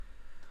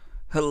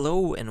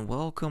Hello and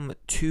welcome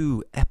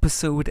to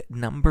episode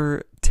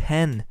number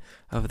 10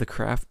 of the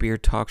Craft Beer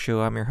Talk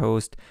Show. I'm your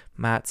host,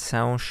 Matt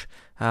Saunch.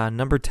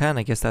 Number 10,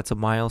 I guess that's a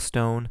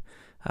milestone.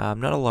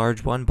 Not a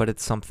large one, but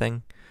it's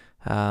something.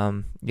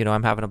 I'm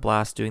having a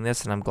blast doing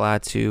this, and I'm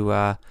glad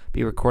to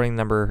be recording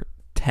number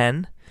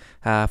 10.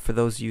 For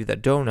those of you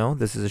that don't know,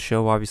 this is a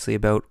show obviously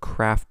about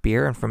craft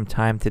beer, and from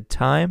time to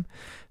time,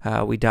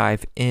 we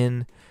dive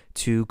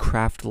into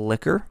craft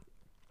liquor.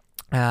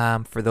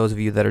 For those of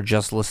you that are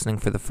just listening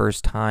for the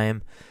first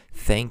time,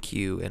 thank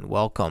you and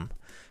welcome.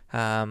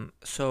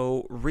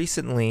 So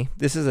recently,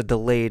 this is a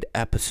delayed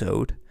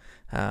episode,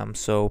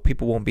 so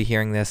people won't be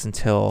hearing this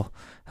until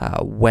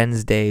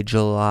Wednesday,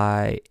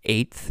 July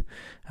 8th.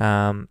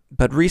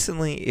 But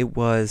recently it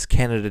was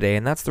Canada Day,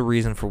 and that's the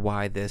reason for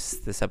why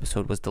this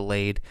episode was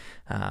delayed.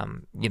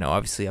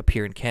 Obviously up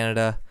here in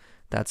Canada,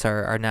 that's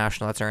our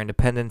national, that's our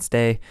Independence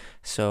Day,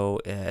 so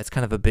it's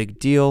kind of a big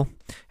deal.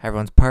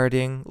 Everyone's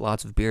partying,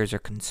 lots of beers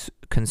are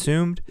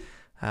consumed,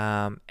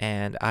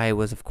 and I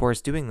was, of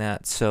course, doing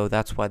that, so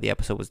that's why the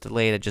episode was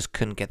delayed. I just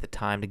couldn't get the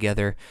time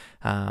together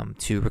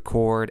to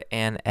record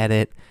and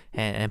edit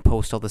and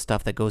post all the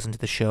stuff that goes into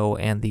the show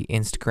and the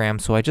Instagram,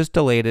 so I just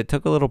delayed it,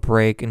 took a little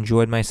break,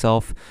 enjoyed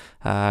myself.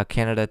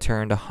 Canada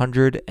turned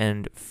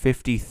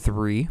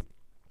 153.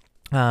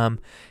 Now,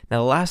 the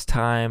last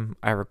time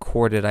I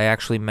recorded, I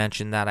actually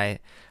mentioned that I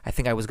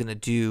think I was going to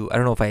do, I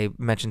don't know if I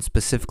mentioned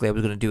specifically I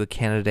was going to do a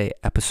Canada Day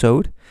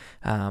episode,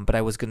 but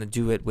I was going to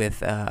do it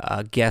with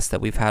a guest that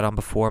we've had on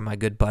before, my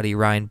good buddy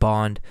Ryan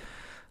Bond.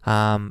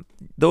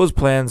 Those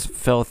plans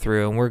fell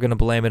through, and we're going to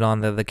blame it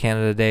on the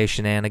Canada Day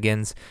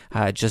shenanigans.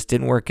 It just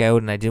didn't work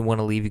out, and I didn't want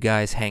to leave you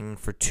guys hanging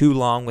for too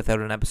long without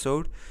an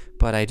episode,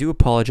 but I do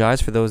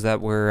apologize for those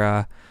that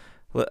were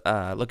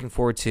looking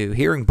forward to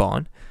hearing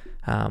Bond.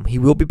 He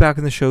will be back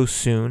in the show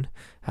soon.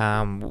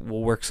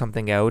 We'll work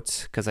something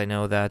out because I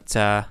know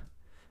that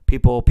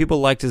people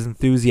liked his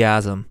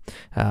enthusiasm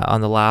on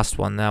the last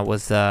one. That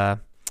was the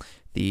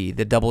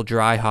double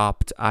dry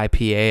hopped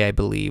IPA, I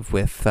believe,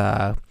 with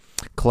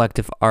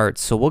Collective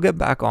Arts. So we'll get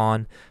back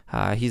on.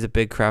 He's a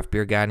big craft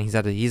beer guy, and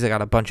he's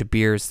got a bunch of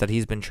beers that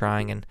he's been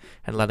trying and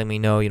letting me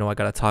know. I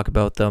got to talk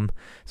about them.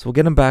 So we'll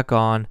get him back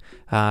on.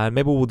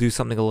 Maybe we'll do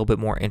something a little bit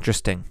more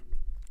interesting.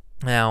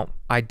 Now,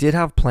 I did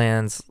have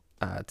plans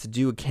to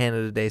do a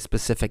Canada Day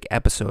specific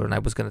episode, and I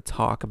was going to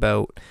talk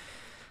about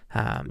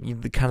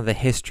the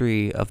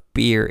history of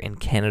beer in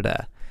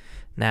Canada.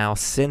 Now,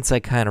 since I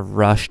kind of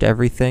rushed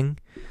everything,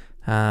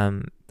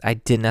 I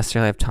didn't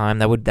necessarily have time.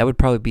 That would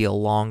probably be a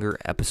longer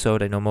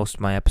episode. I know most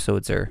of my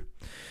episodes are,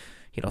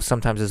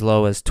 sometimes as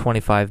low as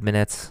 25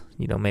 minutes,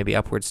 maybe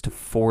upwards to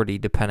 40,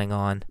 depending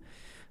on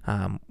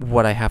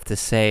what I have to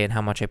say and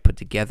how much I put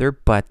together,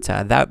 but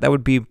that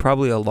would be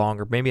probably a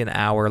longer, maybe an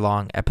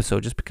hour-long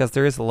episode, just because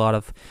there is a lot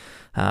of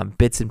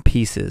bits and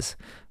pieces.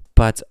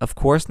 But of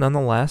course,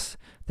 nonetheless,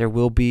 there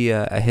will be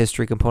a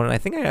history component. I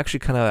think I actually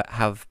kind of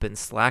have been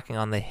slacking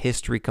on the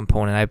history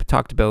component. I've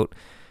talked about,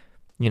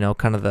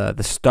 kind of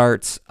the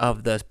starts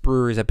of the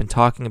breweries I've been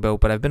talking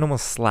about, but I've been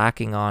almost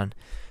slacking on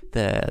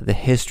the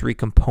history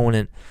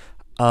component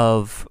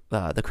of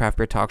the Craft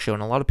Beer Talk Show,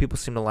 and a lot of people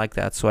seem to like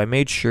that, so I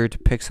made sure to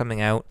pick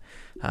something out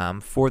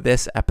for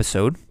this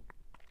episode.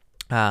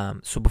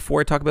 So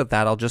before I talk about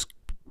that, I'll just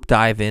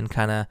dive in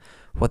kind of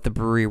what the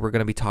brewery we're going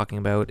to be talking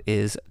about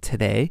is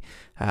today.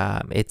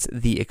 It's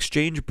the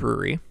Exchange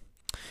Brewery,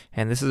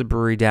 and this is a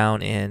brewery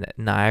down in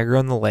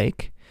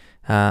Niagara-on-the-Lake.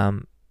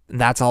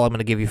 That's all I'm going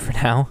to give you for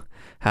now.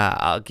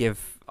 I'll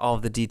give all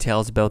of the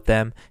details about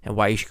them and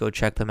why you should go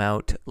check them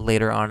out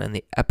later on in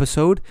the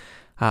episode.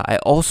 I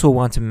also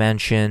want to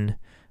mention,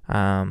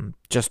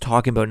 just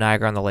talking about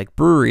Niagara-on-the-Lake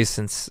breweries,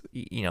 since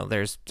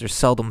there's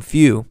seldom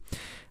few.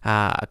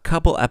 A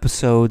couple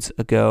episodes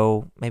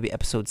ago, maybe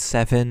episode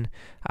 7,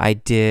 I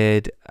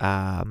did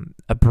a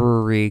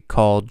brewery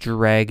called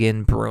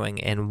Dragon Brewing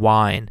and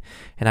Wine,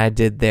 and I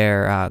did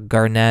their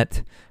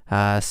Garnet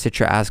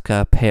Citra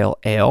Azka Pale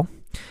Ale.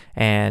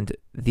 And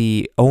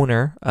the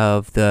owner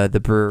of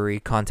the brewery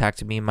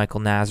contacted me, Michael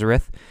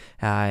Nazareth,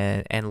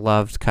 and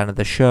loved kind of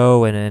the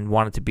show and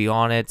wanted to be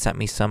on it. Sent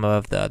me some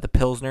of the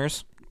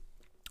pilsners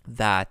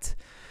that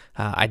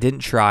I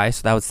didn't try,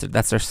 so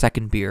that's their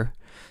second beer.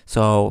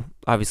 So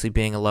obviously,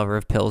 being a lover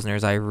of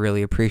pilsners, I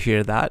really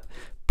appreciated that.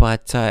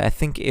 But I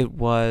think it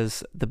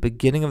was the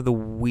beginning of the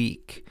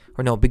week,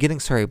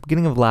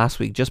 beginning of last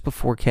week, just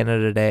before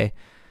Canada Day,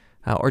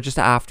 or just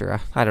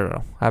after. I don't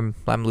know.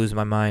 I'm losing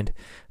my mind.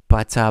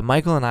 But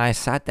Michael and I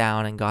sat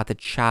down and got to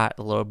chat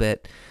a little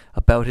bit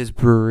about his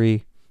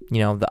brewery,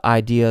 the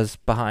ideas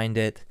behind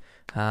it,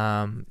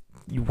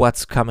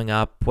 what's coming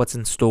up, what's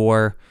in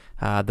store,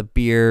 the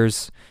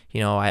beers.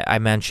 I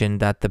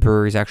mentioned that the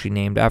brewery is actually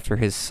named after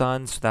his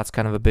son, so that's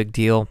kind of a big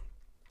deal.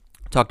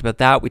 Talked about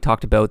that. We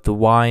talked about the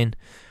wine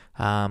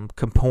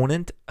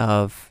component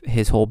of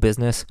his whole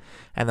business,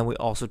 and then we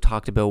also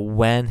talked about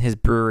when his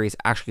brewery is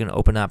actually going to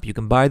open up. You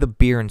can buy the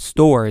beer in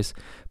stores,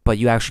 but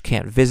you actually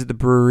can't visit the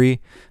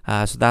brewery,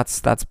 so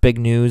that's big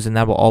news, and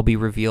that will all be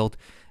revealed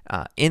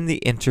in the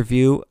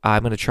interview.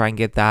 I'm going to try and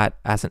get that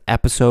as an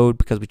episode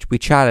because we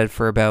chatted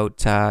for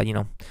about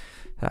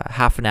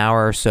half an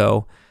hour or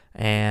so,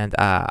 and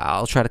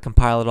I'll try to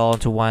compile it all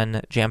into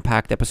one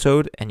jam-packed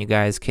episode, and you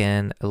guys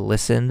can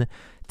listen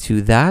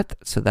to that.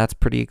 So that's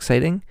pretty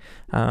exciting.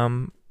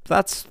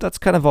 That's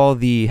kind of all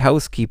the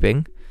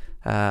housekeeping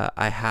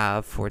I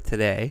have for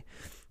today.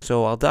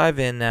 So I'll dive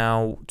in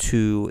now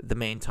to the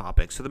main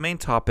topic. So the main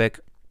topic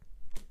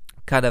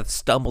kind of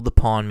stumbled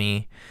upon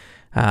me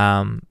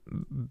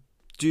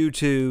due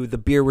to the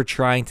beer we're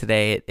trying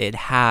today. It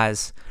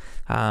has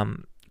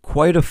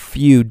quite a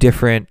few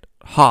different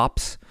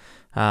hops,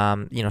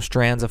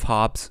 strands of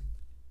hops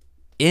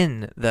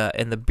in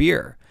the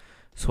beer.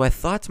 So I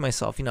thought to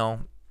myself,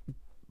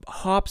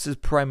 hops is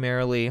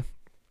primarily,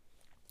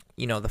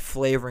 the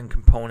flavoring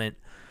component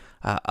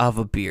of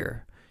a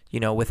beer.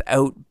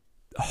 Without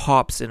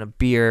hops in a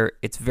beer,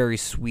 it's very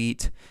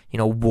sweet.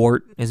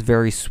 Wort is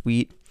very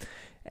sweet.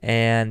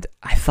 And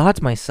I thought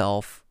to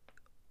myself,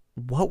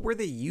 what were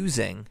they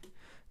using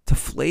to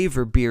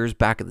flavor beers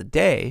back in the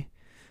day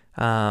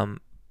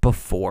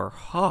before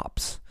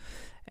hops?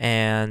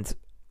 And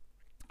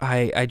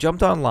I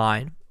jumped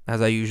online,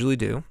 as I usually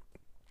do,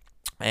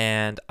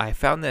 and I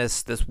found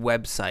this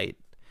website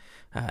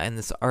and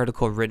this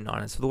article written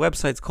on it. So the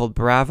website's called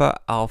Bravo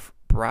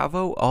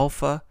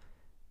Alpha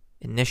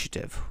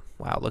Initiative.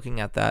 Wow, looking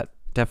at that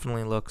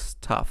definitely looks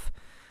tough.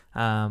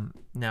 Now,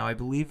 I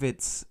believe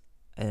it's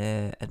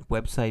a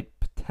website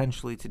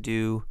potentially to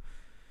do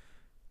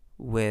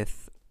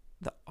with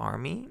the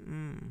Army.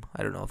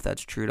 I don't know if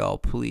that's true at all.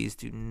 Please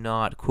do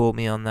not quote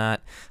me on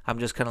that. I'm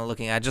just kind of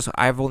looking.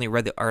 I've only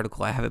read the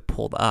article. I have it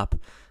pulled up.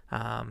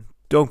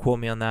 Don't quote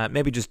me on that.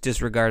 Maybe just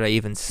disregard I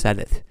even said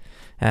it.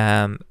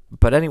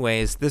 But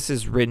anyways, this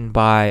is written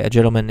by a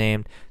gentleman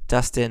named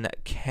Dustin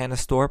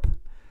Canistorp,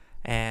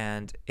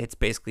 and it's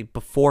basically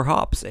before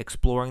hops,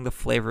 exploring the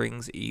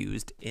flavorings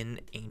used in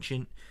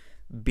ancient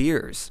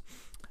beers.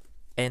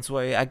 And so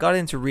I got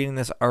into reading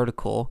this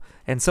article,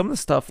 and some of the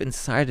stuff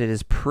inside it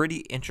is pretty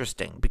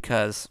interesting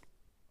because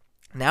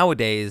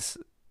nowadays,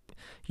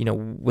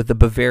 with the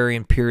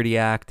Bavarian Purity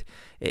Act,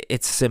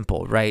 it's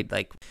simple, right?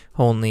 Like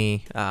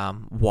only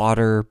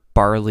water,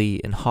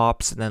 barley, and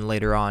hops, and then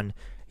later on,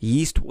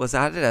 yeast was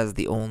added as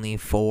the only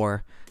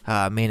four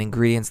main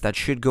ingredients that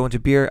should go into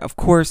beer. Of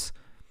course,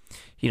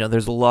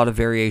 there's a lot of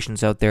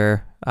variations out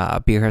there.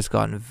 Beer has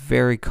gotten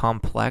very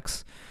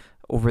complex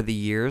over the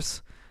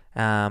years,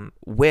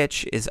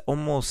 which is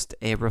almost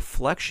a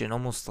reflection,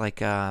 almost like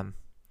a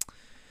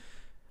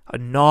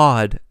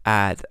nod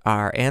at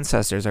our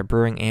ancestors, our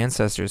brewing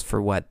ancestors,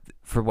 for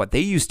what they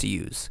used to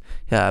use,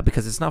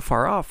 because it's not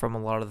far off from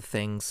a lot of the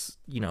things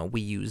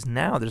we use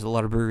now. There's a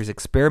lot of breweries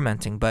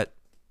experimenting, but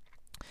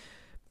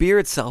beer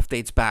itself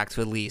dates back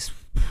to at least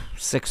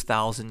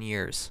 6,000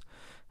 years.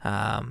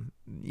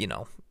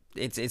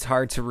 It's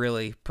hard to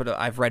really put.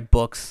 I've read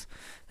books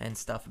and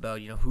stuff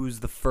about who's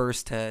the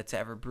first to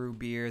ever brew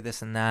beer,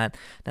 this and that.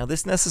 Now,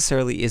 this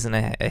necessarily isn't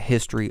a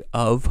history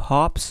of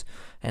hops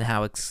and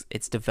how it's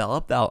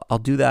developed. I'll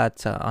do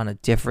that on a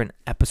different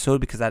episode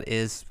because that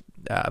is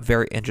a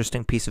very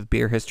interesting piece of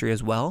beer history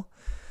as well.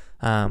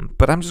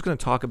 But I'm just going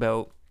to talk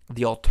about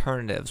the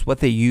alternatives, what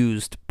they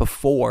used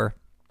before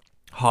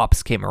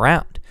hops came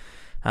around.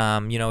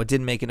 It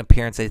didn't make an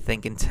appearance, I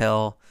think,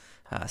 until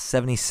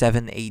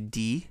 77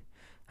 A.D.,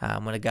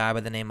 when a guy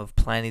by the name of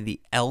Pliny the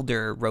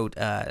Elder wrote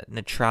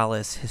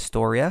Naturalis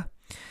Historia.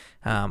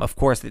 Of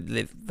course,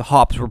 the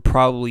hops were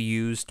probably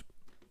used,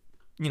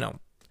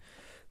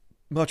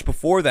 much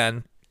before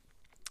then.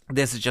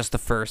 This is just the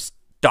first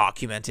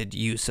documented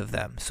use of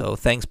them. So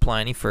thanks,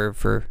 Pliny,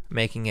 for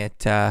making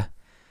it,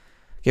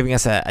 giving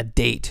us a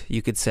date,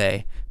 you could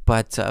say.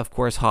 But, of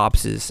course,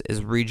 hops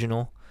is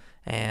regional,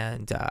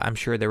 and I'm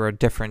sure there were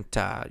different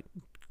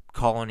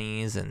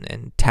colonies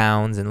and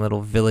towns and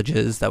little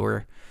villages that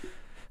were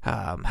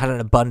had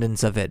an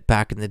abundance of it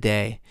back in the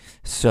day.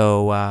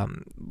 So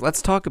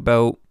let's talk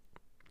about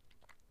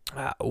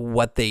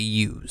what they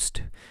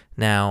used.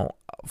 Now,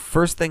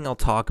 first thing I'll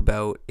talk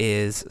about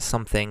is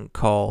something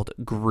called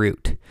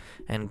Groot.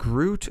 And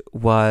Groot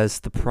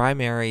was the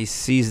primary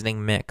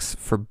seasoning mix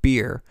for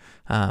beer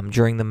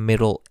during the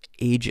Middle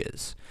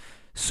Ages.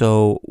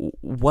 So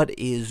what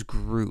is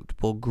Groot?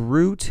 Well,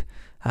 Groot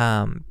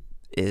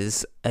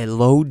is a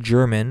Low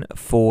German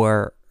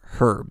for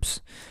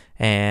herbs.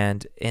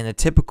 And in a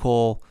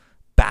typical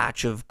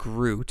batch of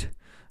Groot,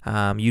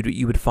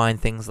 you would find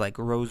things like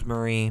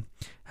rosemary,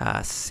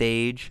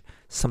 sage,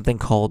 something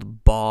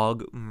called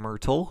bog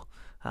myrtle.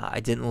 I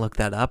didn't look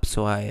that up,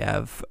 so I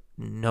have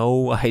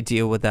no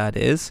idea what that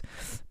is.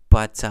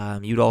 But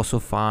you'd also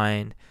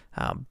find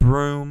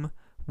broom,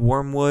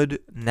 wormwood,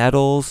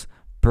 nettles,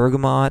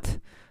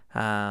 bergamot,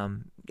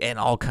 and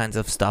all kinds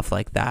of stuff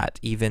like that.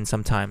 Even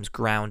sometimes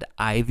ground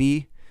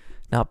ivy,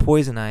 not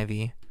poison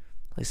ivy.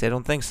 At least I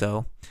don't think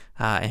so.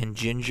 And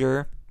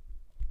ginger,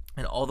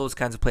 and all those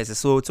kinds of places.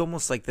 So it's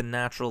almost like the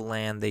natural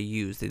land they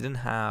used. They didn't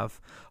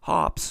have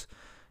hops,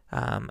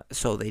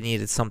 so they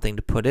needed something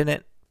to put in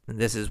it, and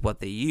this is what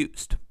they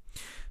used.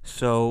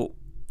 So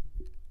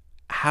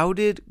how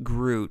did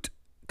Groot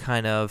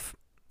kind of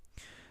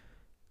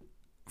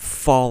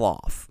fall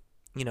off?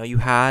 You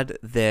had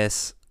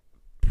this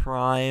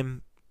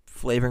prime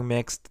flavoring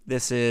mix.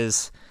 This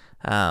is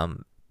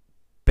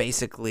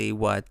basically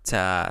what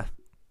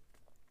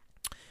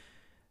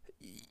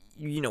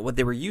what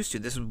they were used to.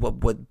 This is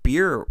what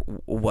beer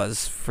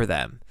was for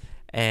them,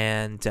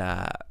 and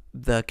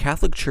the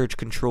Catholic Church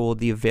controlled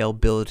the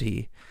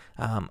availability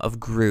of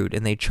Groot,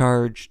 and they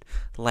charged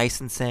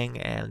licensing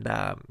and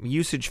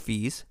usage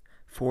fees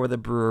for the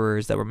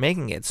brewers that were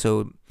making it.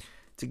 So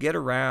to get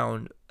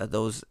around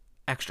those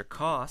extra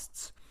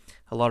costs,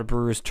 a lot of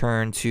brewers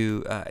turned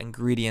to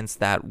ingredients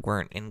that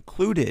weren't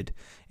included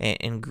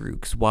in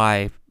Groot. 'Cause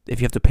why? If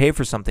you have to pay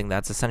for something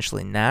that's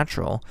essentially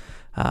natural,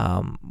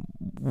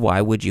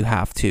 why would you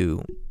have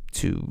to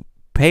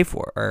pay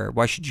for it, or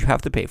why should you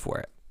have to pay for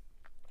it?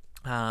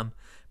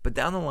 But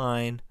down the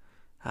line,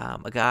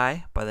 a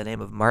guy by the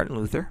name of Martin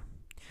Luther,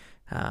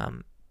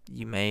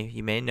 you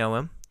may know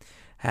him,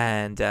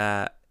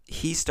 and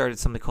he started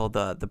something called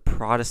the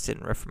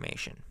Protestant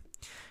Reformation.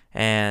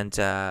 And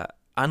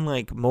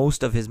unlike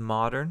most of his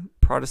modern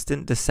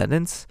Protestant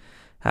descendants,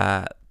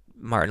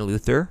 Martin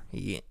Luther,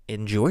 he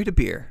enjoyed a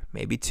beer,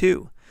 maybe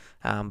two.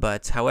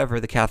 But however,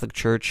 the Catholic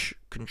Church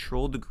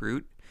controlled the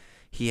Groot.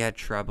 He had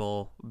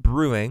trouble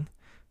brewing,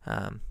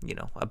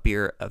 a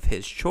beer of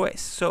his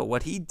choice. So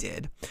what he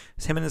did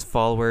is him and his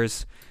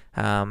followers,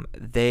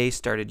 they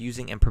started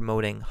using and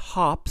promoting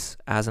hops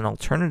as an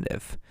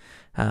alternative.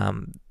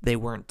 They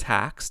weren't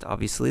taxed,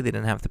 obviously. They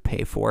didn't have to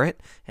pay for it,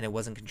 and it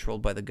wasn't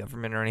controlled by the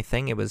government or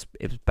anything. It was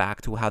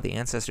back to how the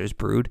ancestors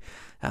brewed,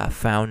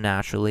 found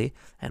naturally,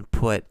 and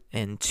put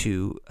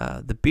into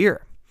the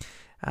beer.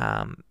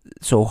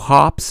 So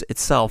hops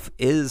itself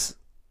is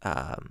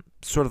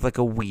sort of like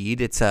a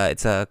weed. It's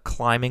a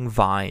climbing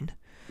vine.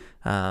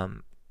 I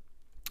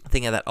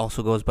think that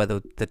also goes by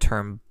the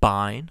term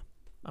bine.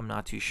 I'm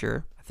not too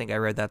sure. I think I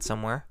read that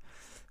somewhere.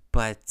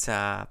 But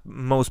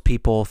most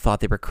people thought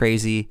they were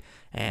crazy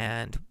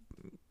and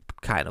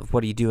kind of,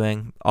 what are you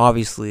doing?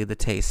 Obviously, the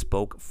taste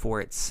spoke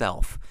for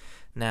itself.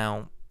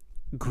 Now,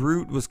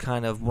 Groot was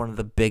kind of one of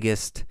the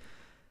biggest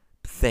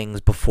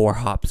things before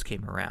hops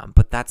came around,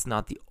 but that's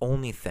not the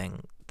only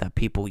thing that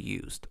people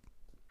used.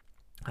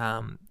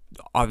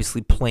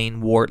 Obviously, plain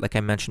wort, like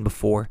I mentioned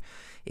before,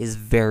 is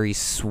very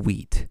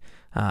sweet.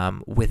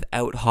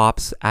 Without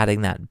hops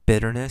adding that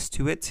bitterness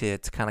to it to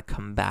kind of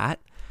combat,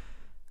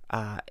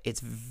 it's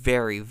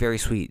very, very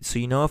sweet. So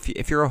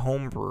if you're a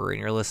home brewer and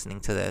you're listening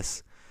to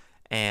this,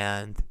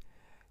 and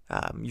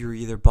you're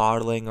either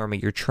bottling or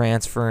maybe you're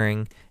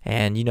transferring,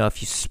 and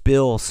if you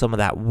spill some of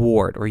that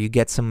wort, or you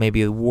get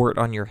maybe a wort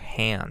on your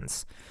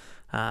hands,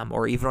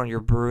 or even on your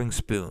brewing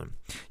spoon,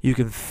 you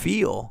can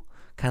feel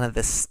kind of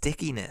the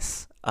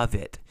stickiness of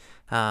it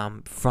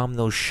from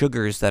those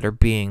sugars that are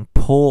being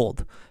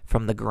pulled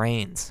from the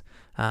grains.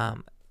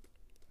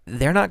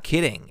 They're not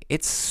kidding.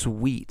 It's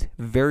sweet,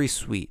 very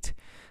sweet.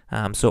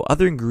 So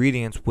other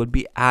ingredients would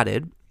be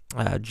added.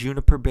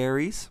 Juniper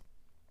berries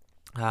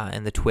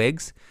and the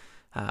twigs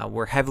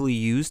were heavily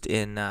used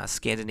in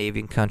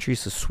Scandinavian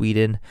countries, so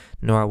Sweden,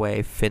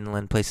 Norway,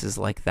 Finland, places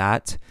like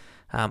that.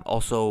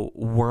 Also,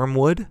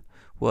 wormwood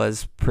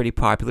was pretty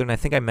popular, and I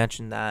think I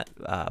mentioned that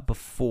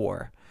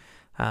before.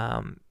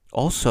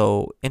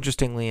 Also,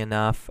 interestingly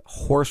enough,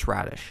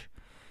 horseradish.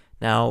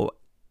 Now,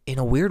 in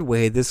a weird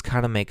way, this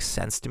kind of makes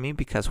sense to me,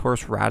 because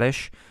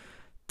horseradish,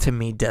 to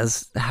me,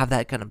 does have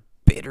that kind of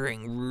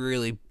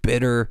really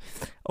bitter,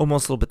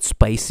 almost a little bit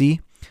spicy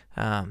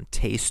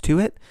taste to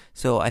it.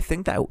 So I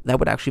think that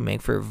would actually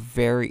make for a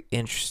very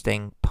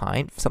interesting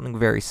pint, something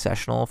very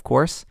sessional, of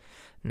course.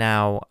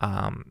 Now,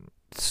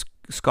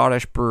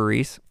 Scottish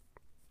breweries,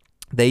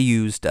 they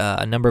used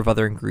a number of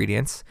other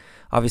ingredients,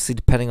 obviously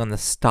depending on the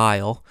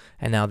style,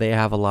 and now they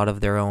have a lot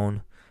of their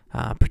own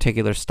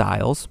particular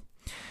styles.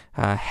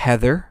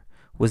 Heather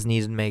was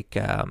needed to make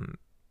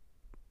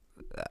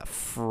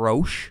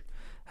frosh,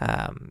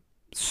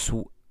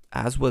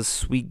 as was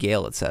Sweet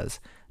Gale, it says.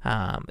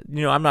 I'm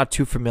not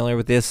too familiar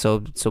with this, so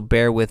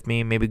bear with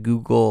me. Maybe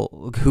Google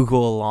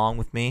along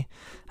with me.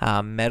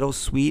 Meadow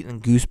Sweet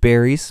and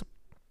gooseberries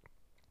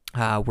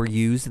were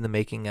used in the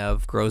making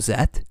of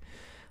Grosette,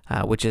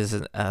 which is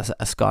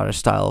a Scottish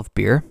style of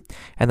beer.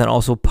 And then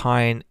also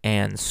pine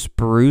and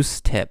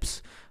spruce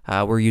tips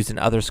were used in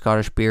other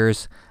Scottish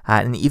beers.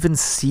 And even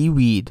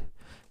seaweed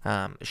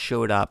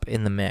showed up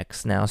in the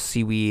mix. Now,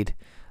 seaweed,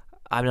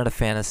 I'm not a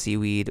fan of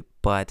seaweed,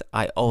 but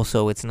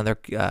it's another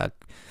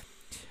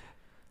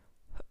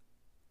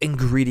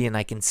ingredient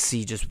I can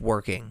see just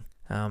working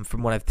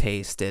from what I've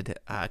tasted,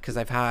 because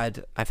I've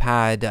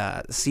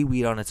had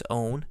seaweed on its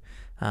own,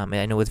 and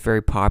I know it's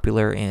very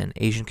popular in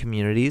Asian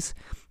communities,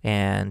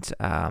 and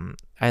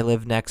I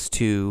live next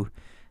to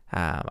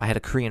I had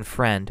a Korean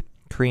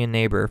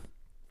neighbor,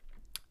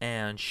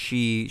 and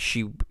she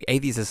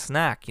ate these as a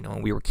snack,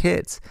 when we were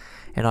kids,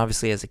 and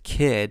obviously as a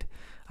kid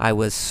I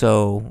was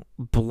so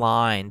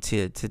blind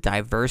to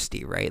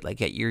diversity, right? Like,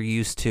 you're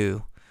used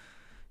to,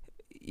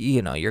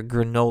 your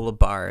granola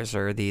bars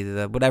or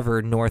the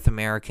whatever North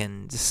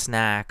American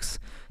snacks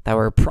that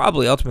were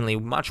probably ultimately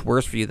much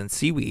worse for you than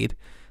seaweed.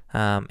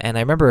 And I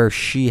remember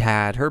she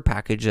had her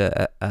package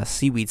a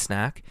seaweed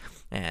snack,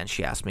 and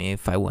she asked me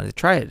if I wanted to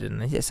try it,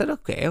 and I said,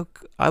 okay,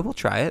 I will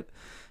try it,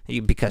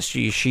 because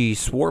she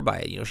swore by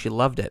it. She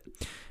loved it,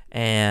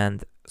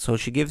 and so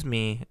she gives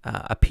me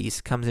a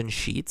piece, comes in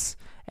sheets,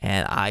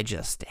 and I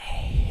just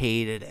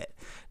hated it.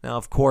 Now,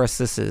 of course,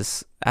 this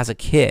is, as a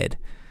kid,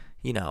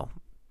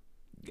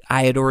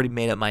 I had already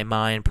made up my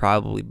mind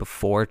probably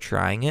before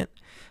trying it.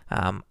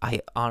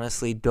 I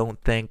honestly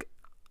don't think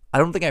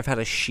I've had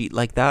a sheet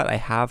like that. I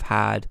have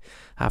had,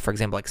 for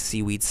example, like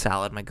seaweed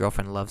salad. My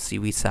girlfriend loves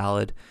seaweed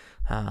salad.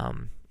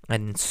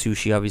 And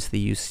sushi, obviously,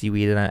 use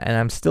seaweed. And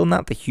I'm still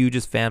not the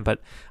hugest fan,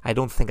 but I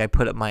don't think I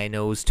put up my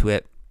nose to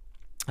it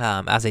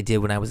as I did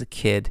when I was a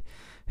kid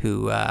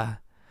who,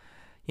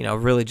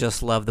 really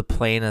just loved the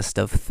plainest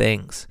of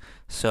things.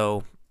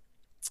 So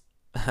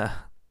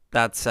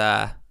that's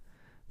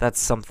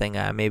something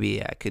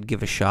maybe I could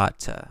give a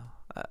shot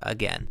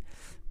again.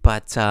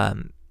 But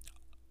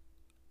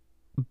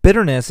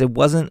bitterness, it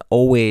wasn't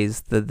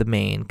always the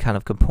main kind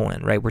of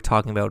component, right? We're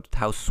talking about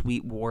how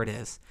sweet wort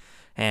is,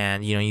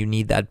 and you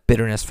need that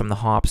bitterness from the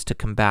hops to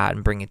combat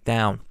and bring it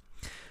down.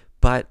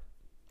 But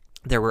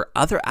there were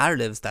other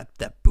additives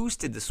that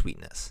boosted the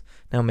sweetness.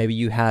 Now, maybe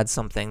you had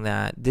something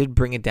that did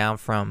bring it down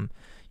from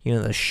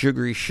the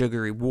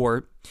sugary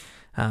wort.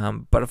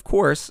 But of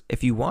course,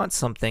 if you want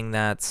something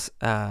that's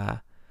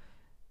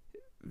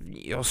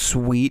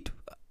sweet,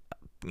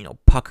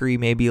 puckery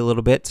maybe a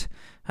little bit,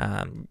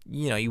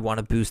 you want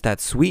to boost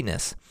that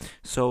sweetness.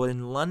 So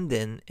in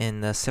London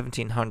in the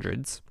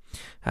 1700s,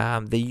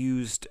 they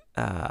used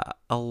a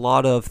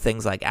lot of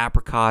things like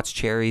apricots,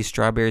 cherries,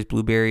 strawberries,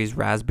 blueberries,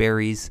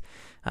 raspberries,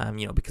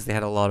 because they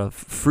had a lot of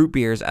fruit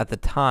beers at the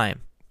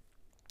time.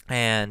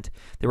 And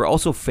they were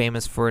also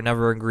famous for a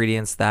number of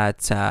ingredients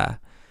that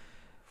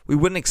we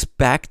wouldn't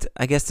expect,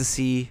 I guess, to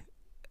see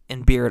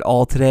in beer at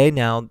all today.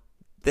 Now,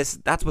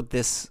 that's what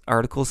this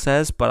article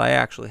says, but I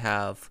actually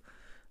have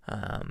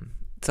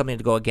something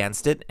to go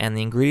against it, and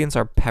the ingredients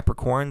are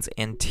peppercorns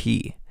and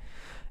tea.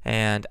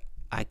 And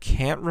I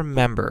can't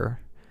remember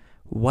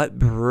what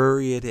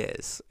brewery it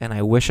is, and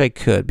I wish I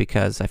could,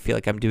 because I feel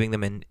like I'm doing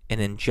them an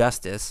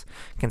injustice,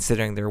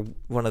 considering they're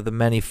one of the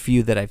many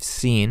few that I've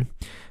seen.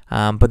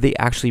 But they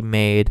actually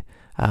made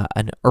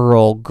an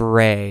Earl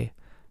Grey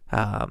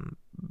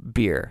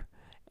beer,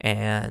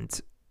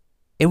 and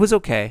it was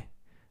okay.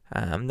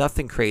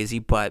 Nothing crazy,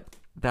 but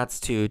that's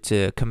to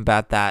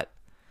combat that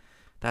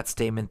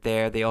statement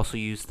there. They also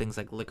use things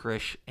like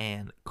licorice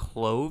and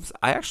cloves.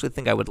 I actually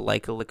think I would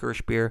like a licorice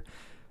beer.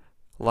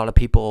 A lot of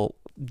people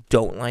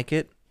don't like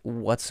it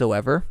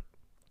whatsoever,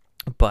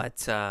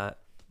 but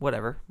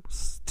whatever.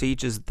 To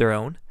each is their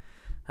own.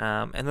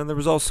 And then there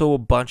was also a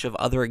bunch of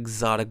other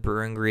exotic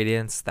brew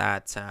ingredients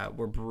that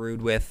were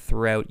brewed with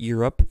throughout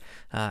Europe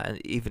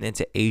and even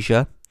into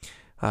Asia,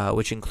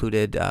 which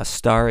included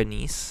star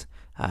anise,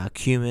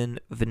 cumin,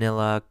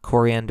 vanilla,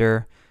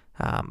 coriander,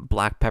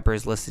 black pepper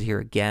is listed here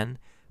again,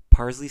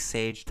 parsley,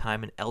 sage,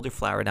 thyme, and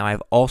elderflower. Now,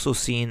 I've also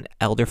seen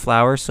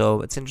elderflower,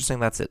 so it's interesting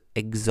that's an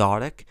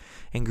exotic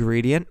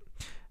ingredient,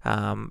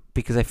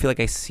 because I feel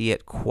like I see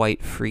it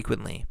quite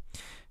frequently.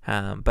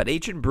 But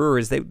ancient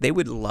brewers, they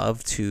would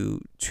love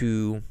to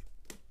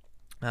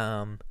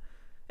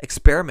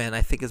experiment,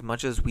 I think, as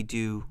much as we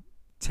do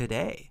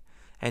today.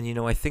 And,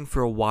 I think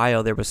for a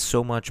while there was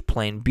so much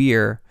plain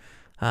beer.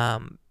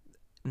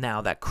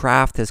 Now that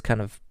craft has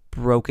kind of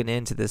broken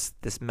into this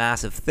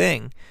massive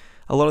thing,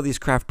 a lot of these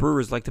craft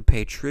brewers like to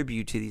pay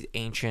tribute to these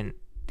ancient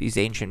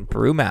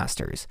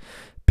brewmasters,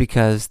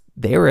 because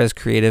they were as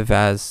creative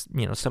as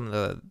some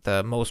of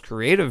the most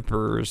creative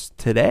brewers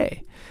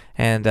today.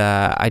 And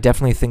I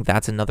definitely think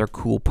that's another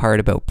cool part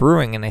about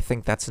brewing, and I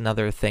think that's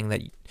another thing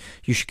that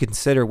you should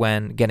consider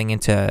when getting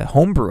into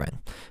home brewing,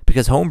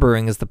 because home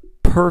brewing is the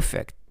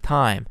perfect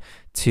time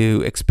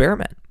to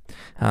experiment.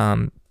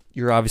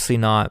 You're obviously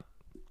not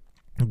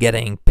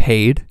getting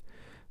paid.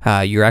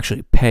 You're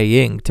actually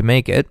paying to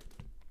make it.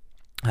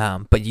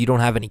 But you don't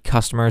have any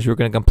customers who are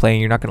going to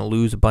complain. You're not going to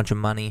lose a bunch of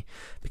money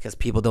because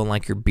people don't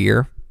like your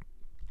beer.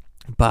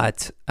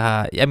 But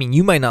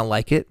you might not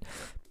like it,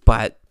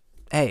 but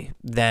hey,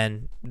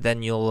 then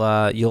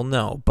you'll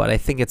know. But I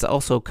think it's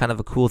also kind of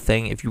a cool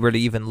thing if you were to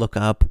even look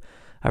up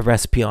a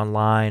recipe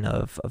online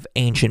of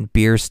ancient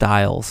beer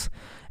styles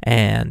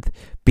and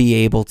be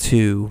able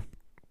to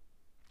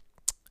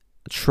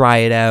try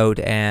it out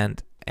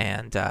and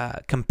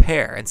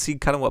compare and see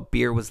kind of what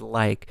beer was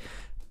like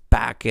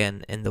back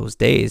in those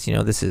days.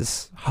 This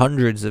is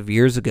hundreds of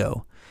years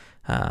ago.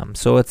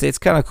 So it's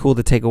kind of cool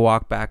to take a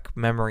walk back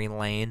memory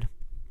lane.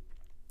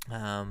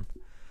 And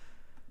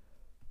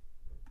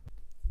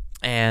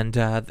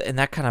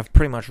that kind of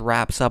pretty much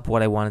wraps up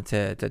what I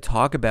wanted to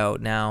talk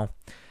about. Now,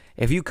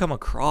 if you come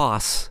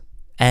across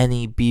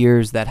any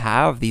beers that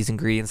have these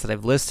ingredients that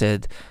I've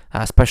listed,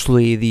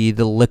 especially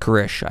the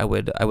licorice, I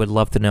would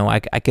love to know. I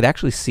could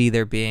actually see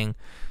there being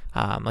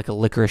like a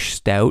licorice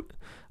stout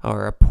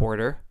or a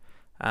porter.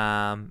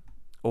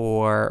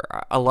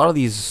 or a lot of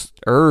these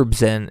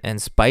herbs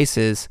and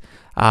spices.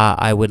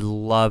 I would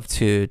love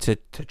to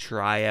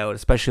try out,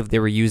 especially if they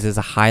were used as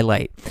a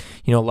highlight.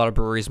 A lot of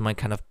breweries might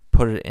kind of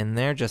put it in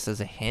there just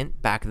as a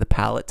hint, back of the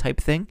palate type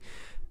thing.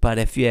 But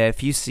if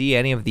you see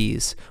any of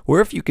these,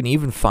 or if you can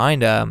even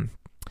find a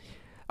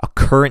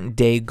current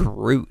day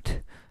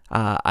Groot,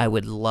 I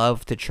would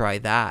love to try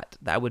that.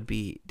 That would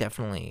be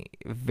definitely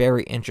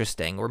very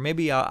interesting. Or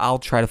maybe I'll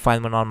try to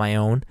find one on my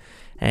own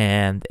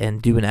and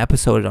do an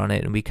episode on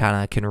it, and we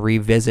kind of can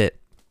revisit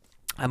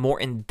a more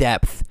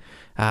in-depth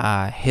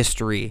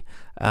history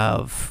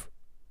of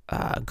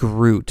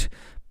Groot.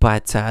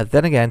 But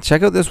then again,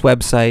 check out this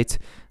website,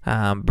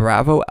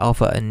 Bravo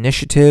Alpha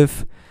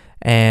Initiative,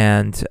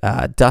 and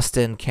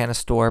Dustin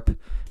Canistorp,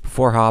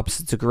 Before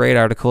Hops. It's a great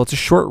article. It's a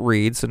short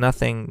read, so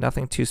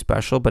nothing too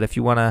special. But if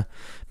you want to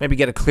maybe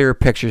get a clearer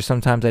picture,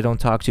 sometimes I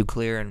don't talk too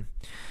clear and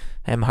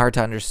I'm hard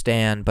to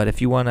understand. But if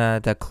you want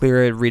to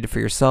clear it, read it for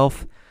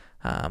yourself,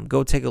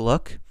 go take a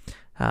look.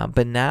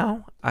 But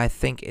now I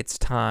think it's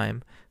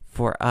time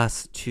for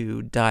us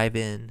to dive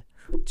in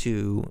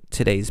to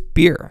today's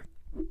beer.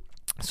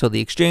 So the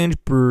Exchange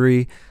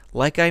Brewery,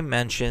 like I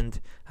mentioned,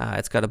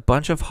 it's got a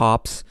bunch of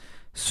hops.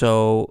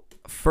 So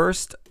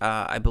first,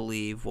 I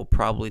believe we'll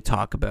probably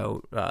talk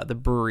about the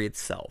brewery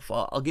itself.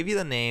 I'll give you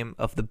the name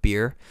of the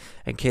beer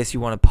in case you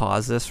want to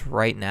pause this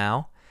right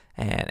now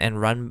and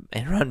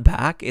run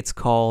back. It's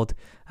called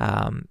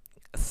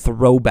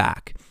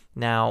Throwback.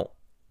 Now,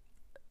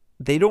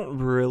 they don't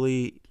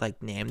really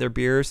name their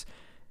beers.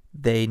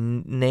 They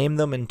name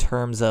them in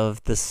terms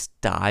of the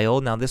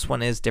style. Now, this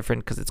one is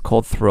different because it's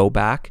called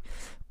Throwback,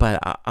 but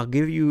I'll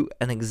give you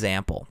an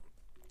example.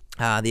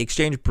 The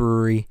Exchange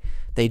Brewery,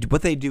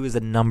 what they do is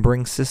a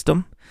numbering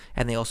system,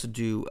 and they also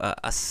do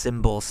a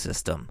symbol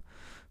system.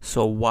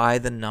 So why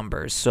the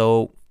numbers?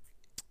 So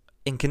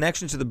in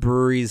connection to the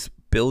brewery's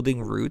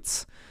building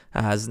roots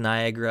as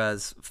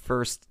Niagara's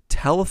first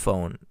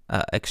telephone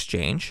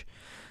exchange,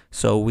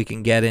 so we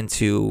can get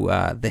into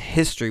the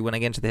history. When I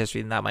get into the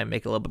history, then that might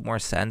make a little bit more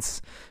sense.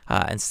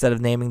 Instead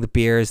of naming the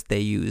beers, they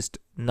used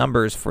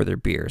numbers for their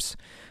beers.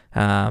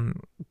 The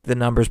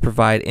numbers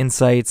provide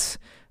insights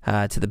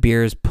to the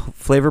beer's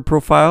flavor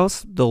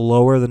profiles. The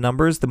lower the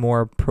numbers, the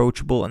more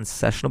approachable and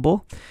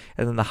sessionable.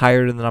 And then the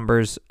higher the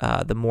numbers,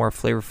 the more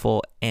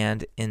flavorful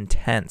and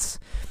intense.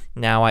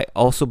 Now, I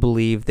also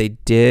believe they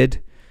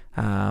did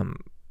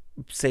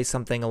say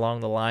something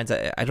along the lines,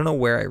 I don't know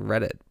where I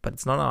read it, but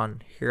it's not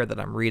on here that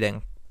I'm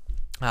reading,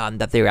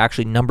 that they were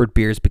actually numbered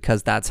beers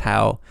because that's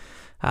how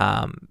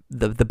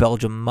the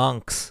Belgian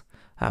monks,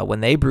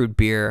 when they brewed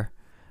beer,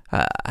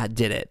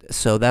 did it.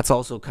 So that's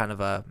also kind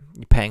of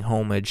paying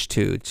homage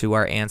to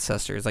our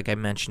ancestors, like I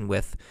mentioned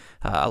with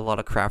a lot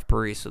of craft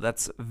breweries. So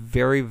that's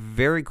very,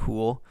 very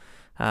cool.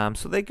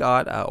 So they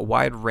got a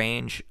wide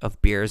range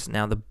of beers.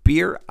 Now, the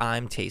beer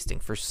I'm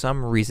tasting, for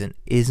some reason,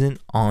 isn't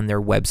on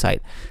their website.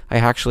 I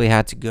actually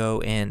had to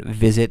go and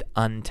visit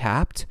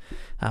Untapped.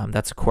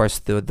 That's, of course,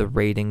 the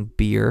rating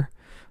beer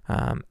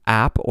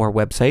app or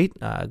website.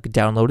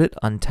 Download it,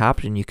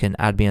 Untapped, and you can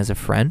add me as a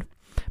friend.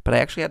 But I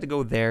actually had to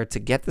go there to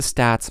get the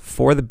stats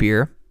for the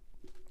beer.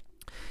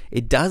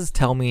 It does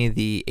tell me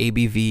the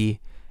ABV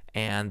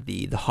and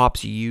the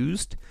hops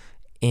used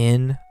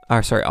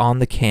on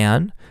the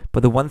can,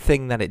 but the one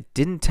thing that it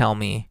didn't tell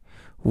me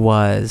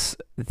was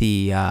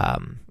the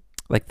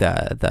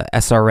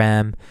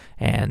SRM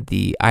and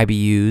the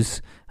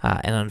IBUs,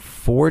 and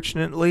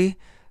unfortunately,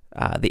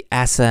 the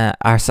SRM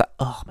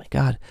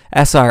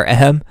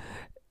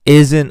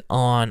isn't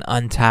on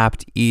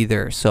Untapped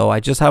either. So I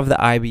just have the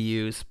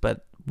IBUs,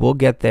 but we'll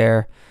get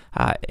there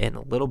in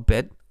a little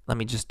bit. Let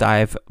me just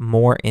dive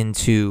more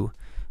into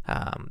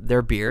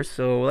their beers.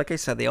 So like I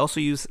said, they also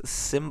use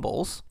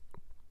symbols.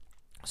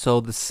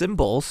 So the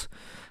symbols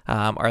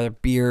are the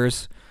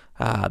beers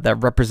that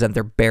represent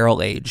their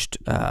barrel-aged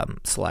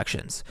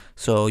selections.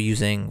 So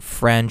using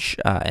French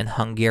and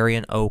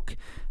Hungarian oak,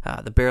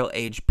 the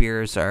barrel-aged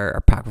beers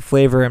are packed with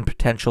flavor and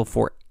potential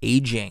for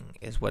aging,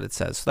 is what it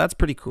says. So that's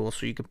pretty cool.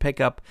 So you can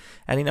pick up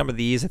any number of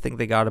these. I think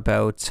they got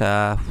about,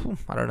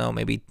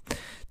 maybe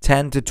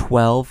 10 to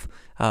 12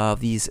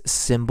 of these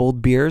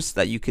symboled beers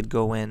that you could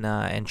go in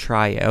and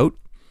try out.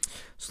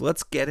 So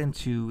let's get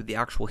into the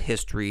actual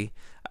history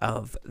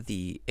of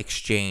the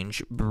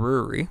Exchange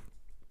Brewery.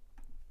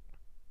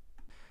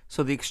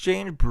 So the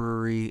Exchange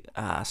Brewery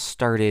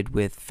started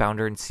with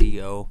founder and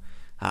CEO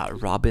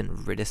Robin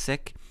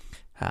Ridicic.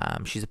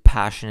 She's a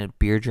passionate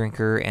beer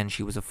drinker, and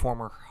she was a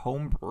former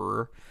home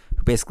brewer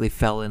who basically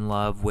fell in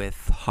love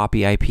with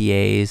hoppy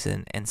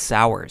IPAs and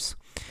sours.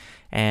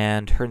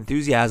 And her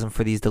enthusiasm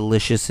for these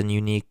delicious and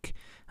unique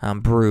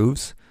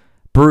brews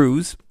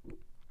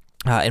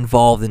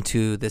evolved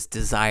into this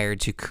desire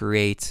to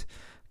create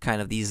kind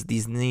of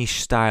these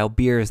niche style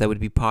beers that would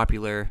be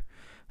popular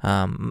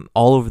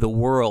all over the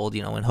world,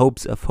 in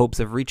hopes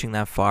of reaching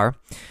that far.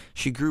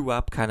 She grew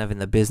up kind of in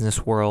the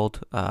business world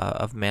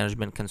of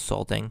management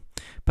consulting,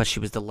 but she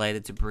was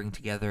delighted to bring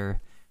together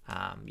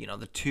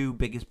the two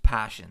biggest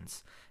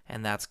passions,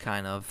 and that's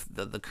kind of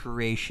the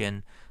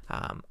creation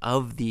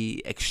of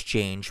the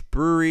Exchange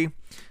Brewery.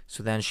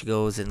 So then she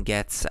goes and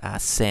gets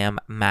Sam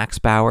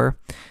Maxbauer.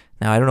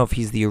 Now, I don't know if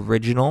he's the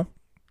original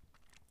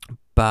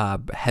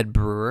head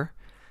brewer,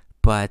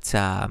 but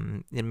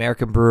an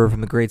American brewer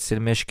from the great state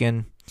of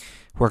Michigan.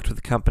 Worked with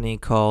a company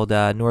called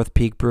North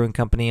Peak Brewing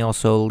Company,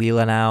 also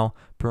Leelanau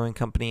Brewing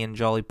Company, and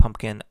Jolly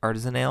Pumpkin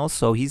Artisan Ales.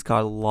 So he's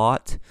got a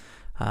lot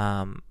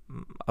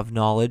of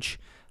knowledge.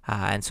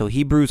 And so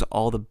he brews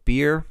all the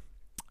beer,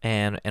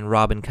 and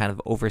Robin kind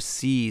of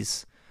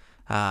oversees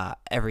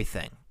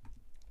everything.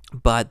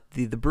 But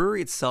the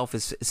brewery itself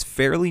is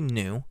fairly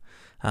new,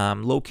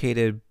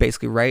 located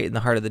basically right in the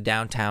heart of the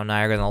downtown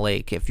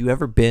Niagara-on-the-Lake. If you've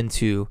ever been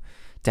to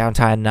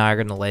downtown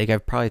Niagara-on-the-Lake,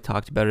 I've probably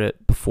talked about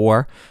it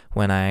before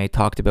when I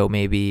talked about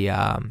maybe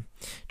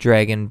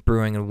Dragon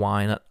Brewing and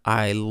Wine.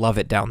 I love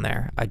it down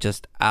there. I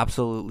just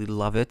absolutely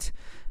love it.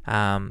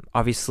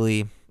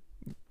 Obviously,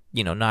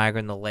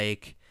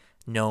 Niagara-on-the-Lake,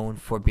 known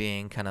for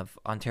being kind of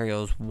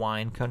Ontario's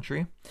wine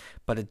country,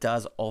 but it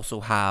does also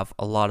have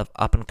a lot of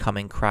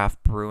up-and-coming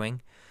craft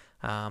brewing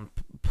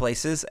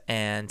places,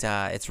 and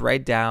it's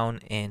right down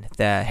in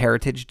the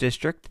Heritage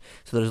District,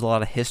 so there's a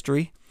lot of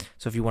history.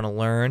 So if you want to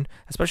learn,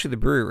 especially the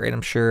brewery, right,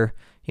 I'm sure,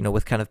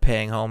 with kind of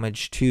paying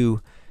homage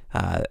to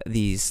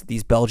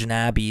these Belgian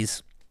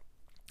abbeys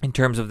in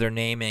terms of their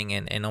naming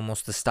and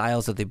almost the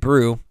styles that they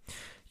brew,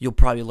 you'll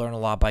probably learn a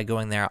lot by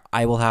going there.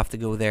 I will have to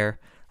go there.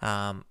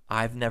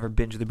 I've never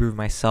been to the brewery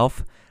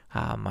myself.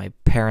 My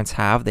parents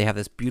have. They have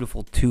this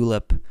beautiful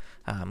tulip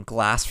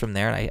glass from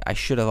there, and I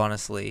should have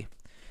honestly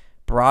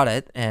brought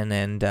it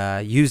and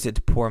used it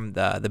to pour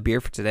the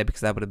beer for today,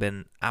 because that would have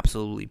been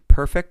absolutely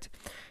perfect.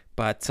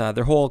 But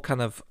their whole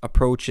kind of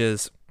approach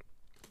is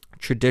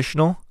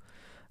traditional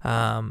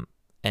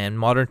and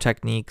modern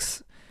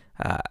techniques,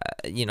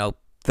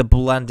 the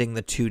blending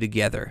the two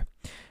together.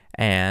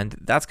 And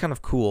that's kind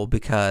of cool,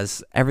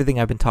 because everything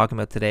I've been talking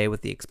about today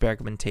with the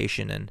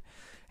experimentation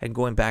and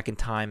going back in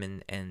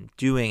time and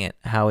doing it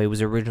how it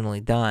was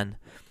originally done,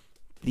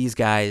 these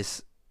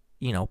guys,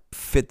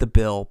 fit the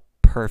bill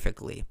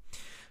perfectly.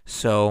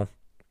 So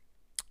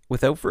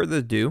without further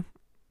ado,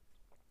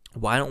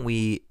 why don't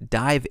we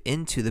dive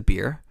into the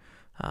beer?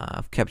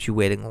 I've kept you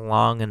waiting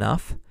long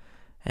enough,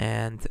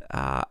 and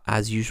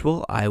as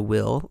usual, I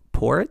will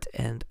pour it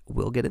and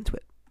we'll get into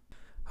it.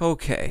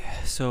 Okay,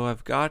 so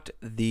I've got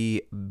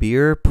the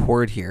beer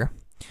poured here,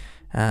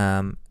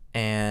 and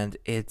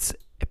it's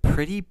a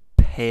pretty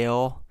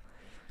pale,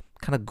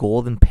 kind of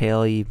golden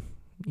paley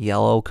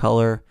yellow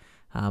color,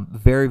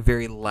 very,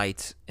 very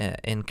light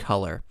in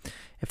color.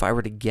 If I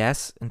were to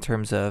guess in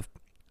terms of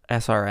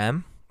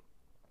SRM,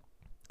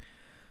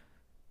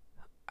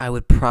 I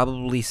would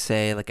probably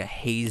say like a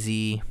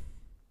hazy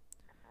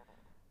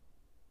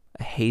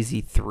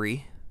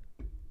 3.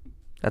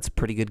 That's a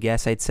pretty good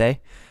guess, I'd say.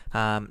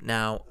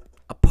 Now,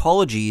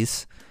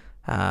 apologies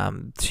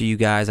to you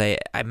guys. I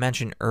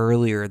mentioned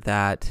earlier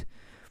that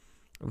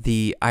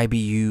the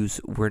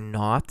IBUs were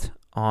not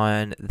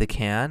on the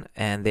can,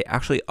 and they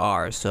actually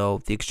are.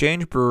 So the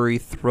Exchange Brewery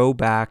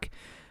Throwback,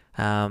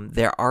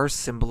 there are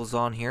symbols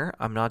on here.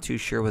 I'm not too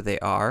sure what they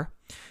are.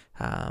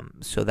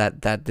 So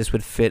that this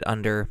would fit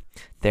under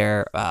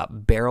their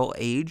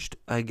barrel-aged,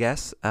 I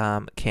guess,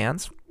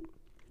 cans.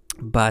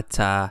 But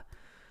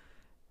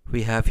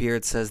we have here,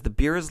 it says, the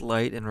beer is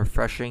light and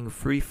refreshing,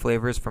 fruity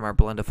flavors from our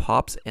blend of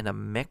hops in a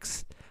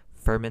mixed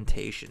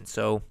fermentation.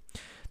 So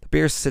the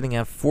beer is sitting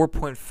at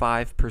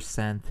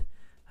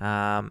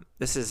 4.5%.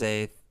 This is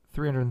a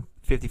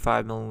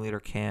 355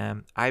 milliliter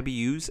can.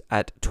 IBUs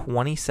at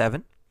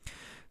 27.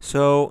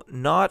 So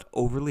not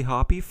overly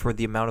hoppy for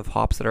the amount of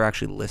hops that are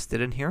actually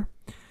listed in here,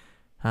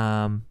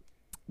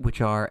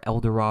 which are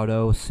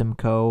Eldorado,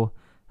 Simcoe,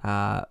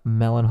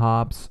 melon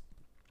hops,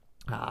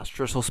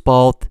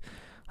 Strisselspalt,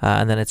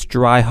 and then it's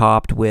dry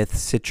hopped with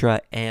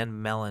Citra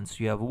and melon. So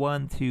you have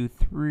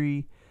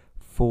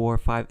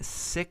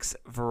 6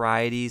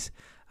 varieties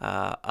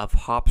of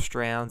hop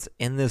strands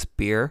in this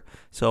beer.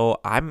 So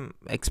I'm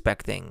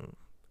expecting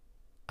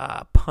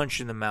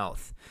punch in the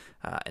mouth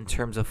in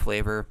terms of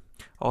flavor.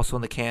 Also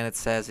in the can, it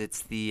says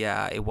it's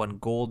it won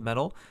gold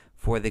medal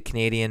for the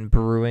Canadian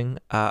Brewing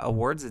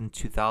Awards in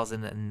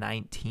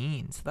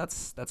 2019. So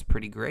that's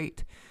pretty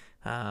great.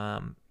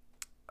 I'm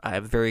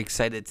very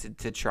excited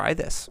to try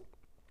this.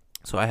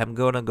 So I am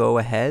going to go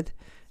ahead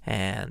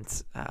and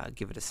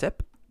give it a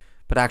sip.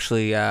 But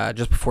actually,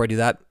 just before I do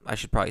that, I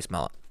should probably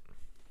smell it.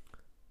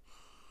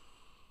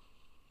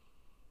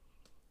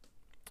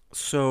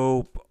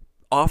 So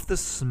off the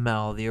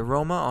smell, the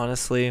aroma,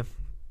 honestly,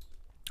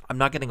 I'm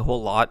not getting a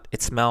whole lot.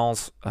 It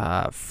smells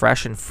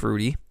fresh and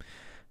fruity,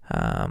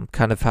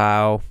 kind of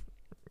how,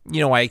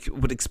 I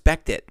would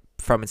expect it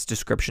from its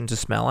description to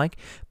smell like,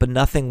 but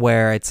nothing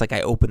where it's like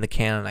I open the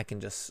can and I can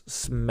just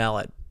smell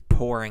it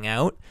pouring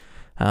out.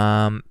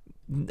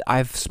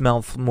 I've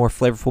smelled more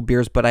flavorful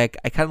beers, but I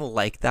kind of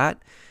like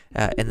that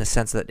in the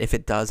sense that if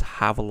it does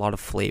have a lot of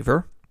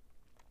flavor,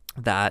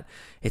 that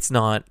it's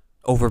not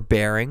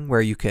overbearing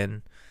where you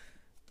can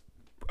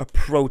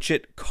approach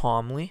it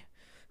calmly.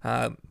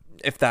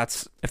 If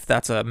that's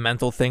a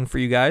mental thing for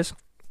you guys,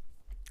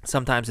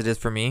 sometimes it is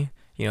for me.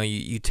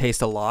 You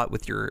taste a lot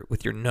with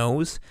your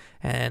nose,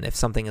 and if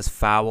something is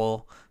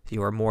foul,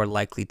 you are more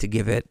likely to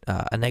give it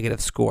a negative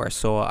score.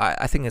 So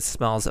I think it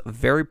smells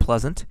very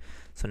pleasant.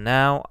 So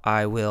now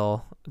I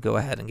will go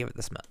ahead and give it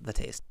the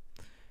taste.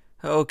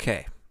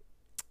 Okay,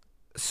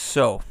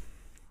 so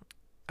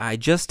I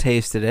just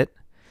tasted it,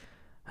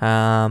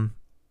 and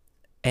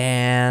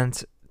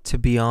to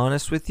be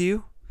honest with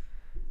you,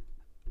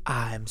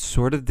 I'm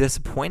sort of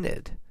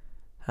disappointed.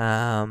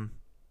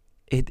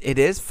 It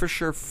is for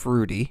sure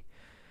fruity.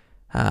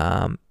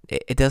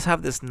 It does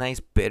have this nice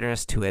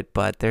bitterness to it,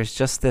 but there's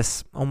just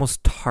this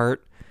almost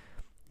tart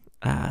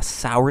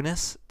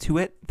sourness to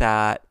it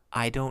that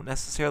I don't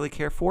necessarily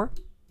care for.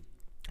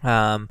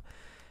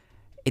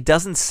 It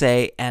doesn't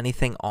say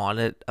anything on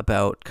it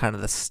about kind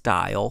of the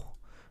style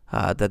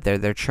that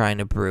they're trying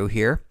to brew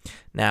here.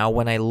 Now,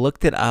 when I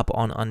looked it up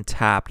on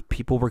Untappd,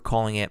 people were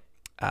calling it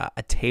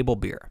a table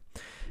beer.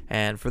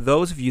 And for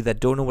those of you that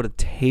don't know what a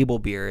table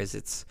beer is,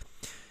 it's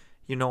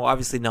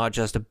obviously not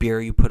just a beer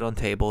you put on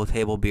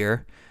table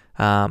beer.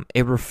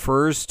 It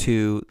refers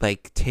to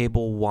like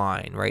table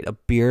wine, right? A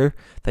beer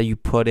that you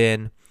put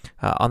in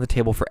on the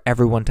table for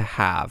everyone to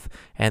have.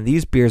 And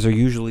these beers are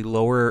usually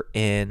lower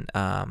in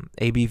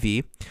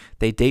ABV.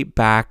 They date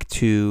back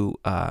to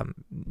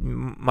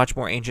much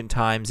more ancient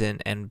times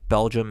in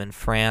Belgium and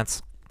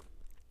France.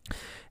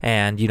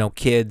 And,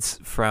 kids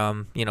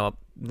from,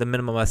 the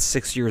minimum of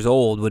 6 years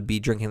old would be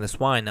drinking this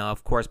wine. Now,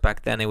 of course,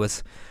 back then it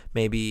was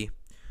maybe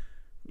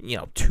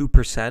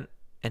 2%,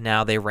 and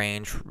now they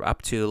range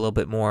up to a little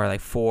bit more, like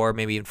 4,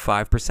 maybe even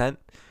 5%.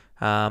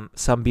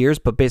 Some beers,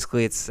 but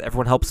basically it's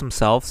everyone helps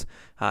themselves,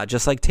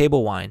 just like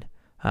table wine.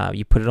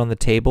 You put it on the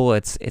table.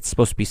 It's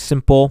supposed to be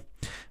simple,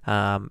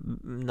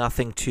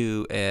 nothing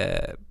too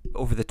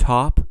over the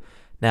top.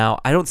 Now,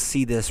 I don't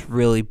see this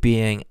really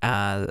being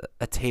a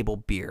table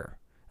beer,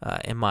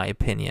 in my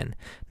opinion.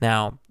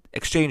 Now,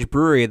 Exchange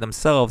Brewery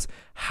themselves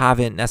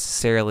haven't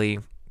necessarily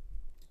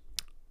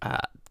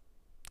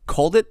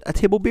called it a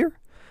table beer.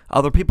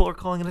 Other people are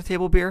calling it a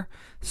table beer.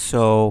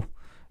 So,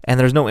 and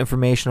there's no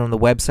information on the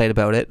website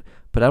about it,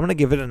 but I'm going to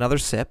give it another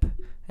sip,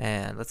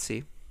 and let's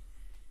see.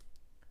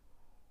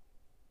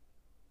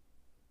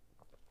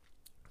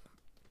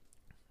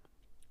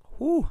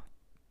 Whew.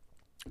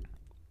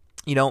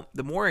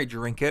 The more I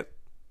drink it,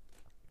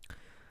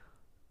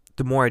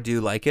 the more I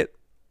do like it.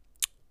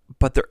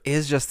 But there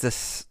is just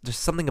there's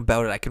something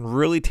about it. I can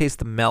really taste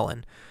the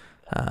melon.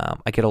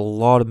 I get a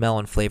lot of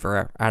melon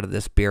flavor out of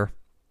this beer.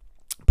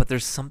 But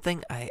there's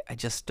something I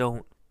just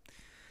don't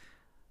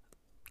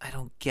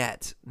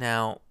get.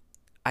 Now,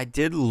 I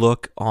did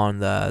look on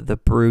the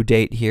brew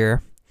date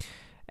here,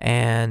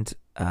 and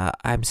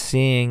I'm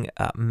seeing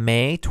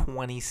May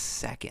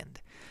 22nd.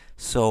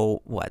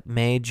 So, what,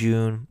 May,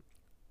 June,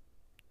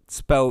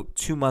 it's about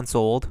 2 months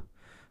old.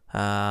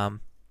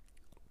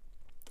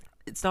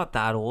 It's not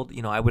that old.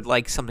 I would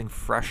like something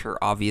fresher,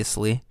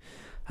 obviously.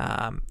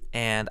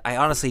 And I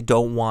honestly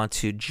don't want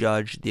to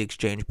judge the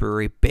Exchange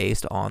Brewery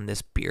based on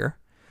this beer.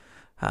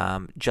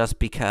 Just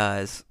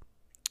because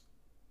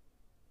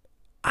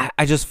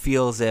I just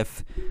feel as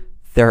if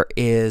there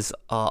is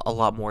a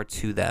lot more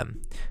to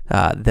them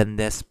than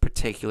this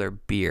particular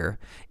beer.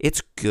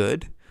 It's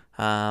good,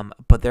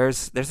 but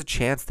there's a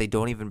chance they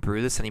don't even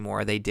brew this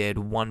anymore. They did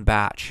one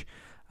batch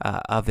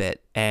of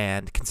it,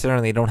 and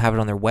considering they don't have it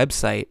on their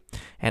website,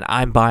 and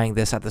I'm buying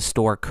this at the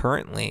store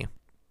currently,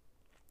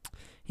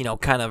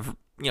 kind of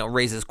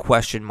raises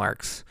question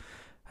marks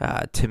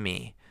to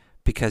me.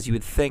 Because you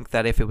would think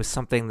that if it was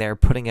something they're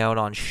putting out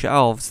on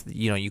shelves,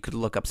 you could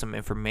look up some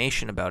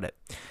information about it.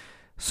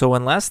 So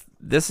unless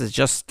this is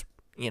just,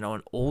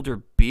 an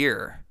older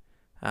beer,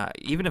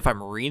 even if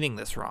I'm reading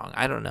this wrong,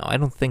 I don't know. I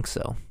don't think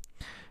so.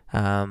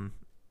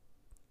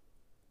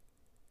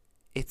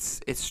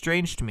 It's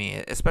strange to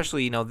me,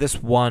 especially,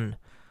 this one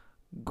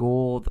a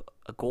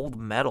gold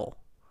medal.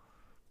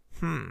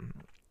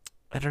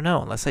 I don't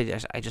know, unless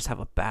I just have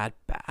a bad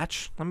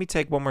batch. Let me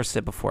take one more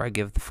sip before I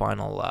give the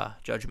final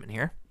judgment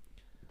here.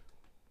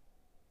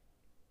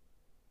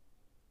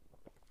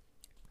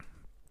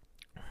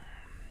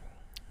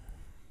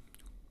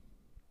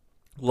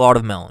 A lot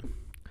of melon.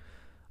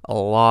 A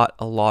lot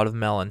of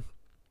melon.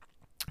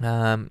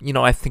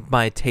 I think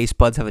my taste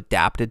buds have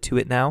adapted to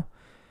it now,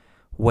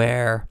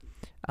 where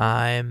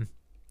I'm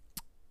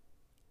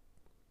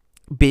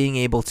being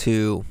able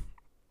to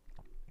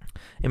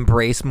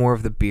embrace more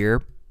of the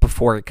beer.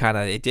 Before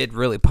it did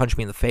really punch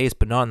me in the face,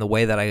 but not in the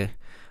way that I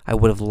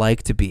would have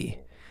liked to be.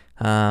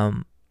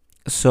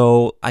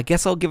 So I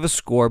guess I'll give a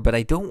score, but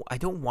I don't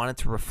want it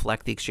to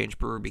reflect the Exchange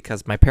Brewery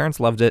because my parents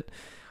loved it.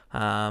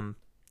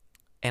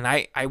 And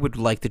I would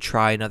like to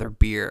try another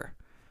beer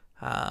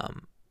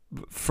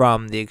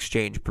from the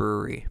Exchange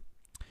Brewery.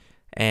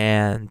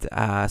 And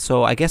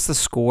so I guess the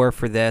score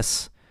for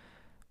this,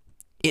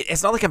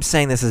 it's not like I'm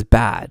saying this is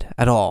bad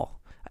at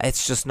all.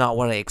 It's just not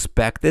what I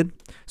expected.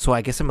 So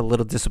I guess I'm a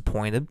little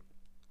disappointed.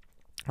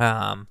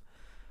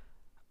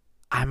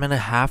 I'm going to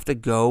have to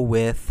go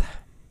with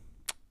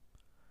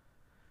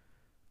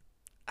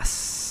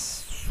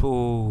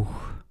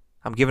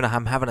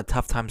I'm having a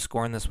tough time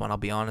scoring this one, I'll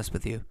be honest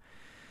with you.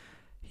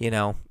 You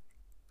know,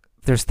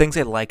 there's things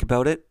I like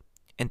about it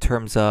in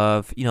terms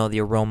of, the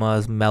aroma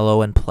is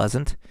mellow and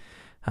pleasant.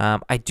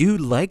 I do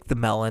like the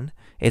melon.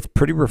 It's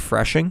pretty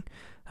refreshing.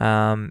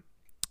 There's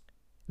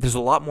a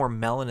lot more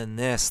melon in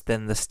this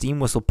than the Steam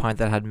Whistle pint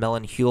that had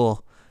Melon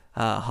Huel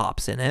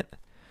hops in it.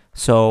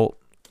 So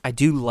I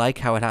do like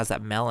how it has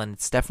that melon.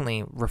 It's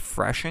definitely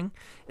refreshing.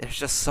 There's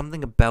just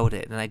something about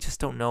it, and I just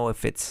don't know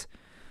if it's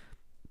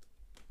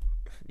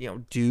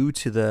due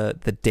to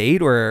the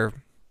date or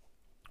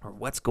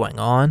what's going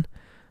on.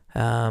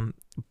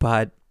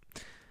 But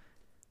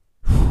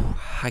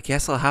I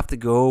guess I'll have to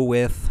go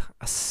with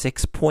a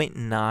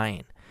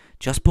 6.9,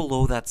 just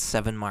below that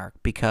 7 mark,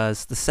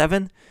 because the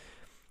 7 and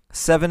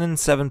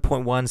 7.1,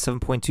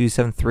 7.2,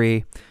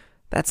 7.3,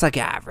 that's like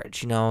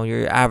average,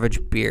 your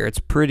average beer. It's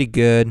pretty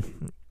good.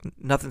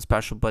 Nothing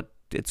special, but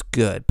it's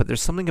good. But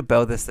there's something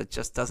about this that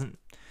just doesn't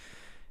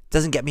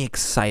get me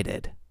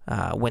excited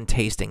when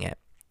tasting it.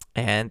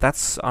 And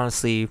that's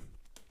honestly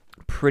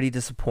pretty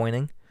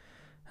disappointing.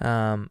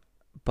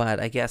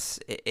 But I guess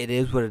it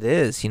is what it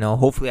is.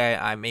 Hopefully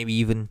I may be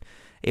even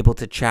able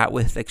to chat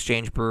with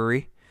Exchange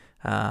Brewery.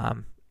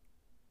 And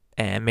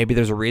maybe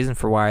there's a reason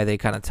for why they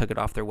kind of took it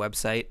off their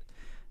website.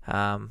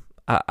 I'm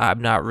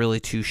not really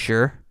too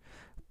sure.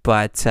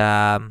 But,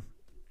 damn,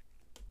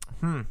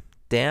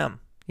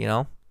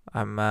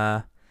 I'm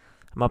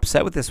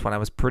upset with this one. I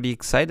was pretty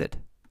excited.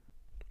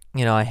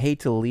 I hate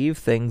to leave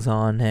things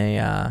on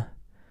a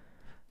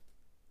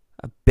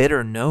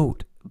bitter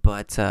note,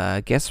 but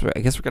I guess we're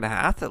gonna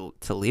have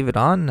to leave it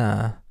on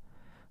a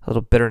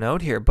little bitter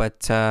note here.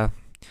 But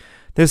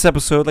this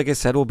episode, like I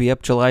said, will be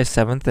up July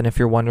 7th, and if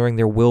you're wondering,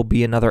 there will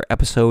be another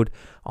episode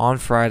on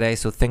Friday,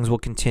 so things will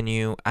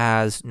continue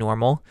as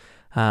normal.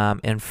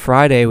 And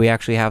Friday, we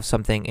actually have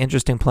something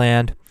interesting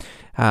planned.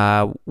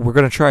 We're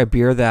gonna try a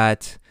beer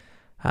that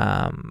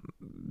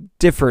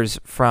differs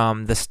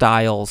from the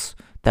styles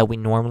that we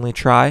normally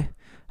try.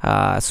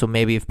 So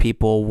maybe if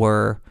people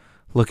were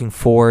looking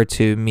forward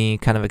to me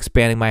kind of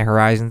expanding my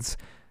horizons,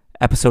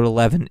 episode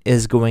 11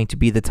 is going to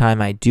be the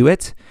time I do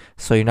it.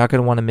 So you're not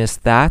going to want to miss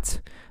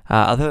that.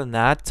 Other than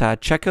that,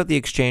 check out the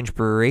Exchange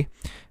Brewery.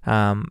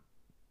 I'm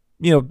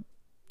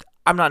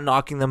not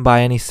knocking them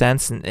by any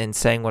sense in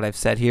saying what I've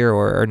said here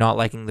or not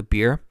liking the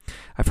beer.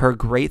 I've heard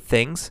great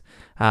things.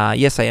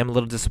 Yes, I am a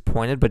little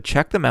disappointed, but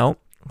check them out.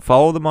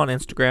 Follow them on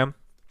Instagram.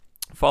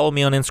 Follow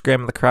me on Instagram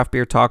at the Craft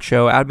Beer Talk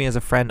Show. Add me as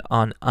a friend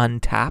on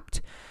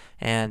Untapped.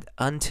 And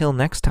until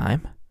next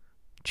time,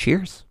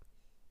 cheers.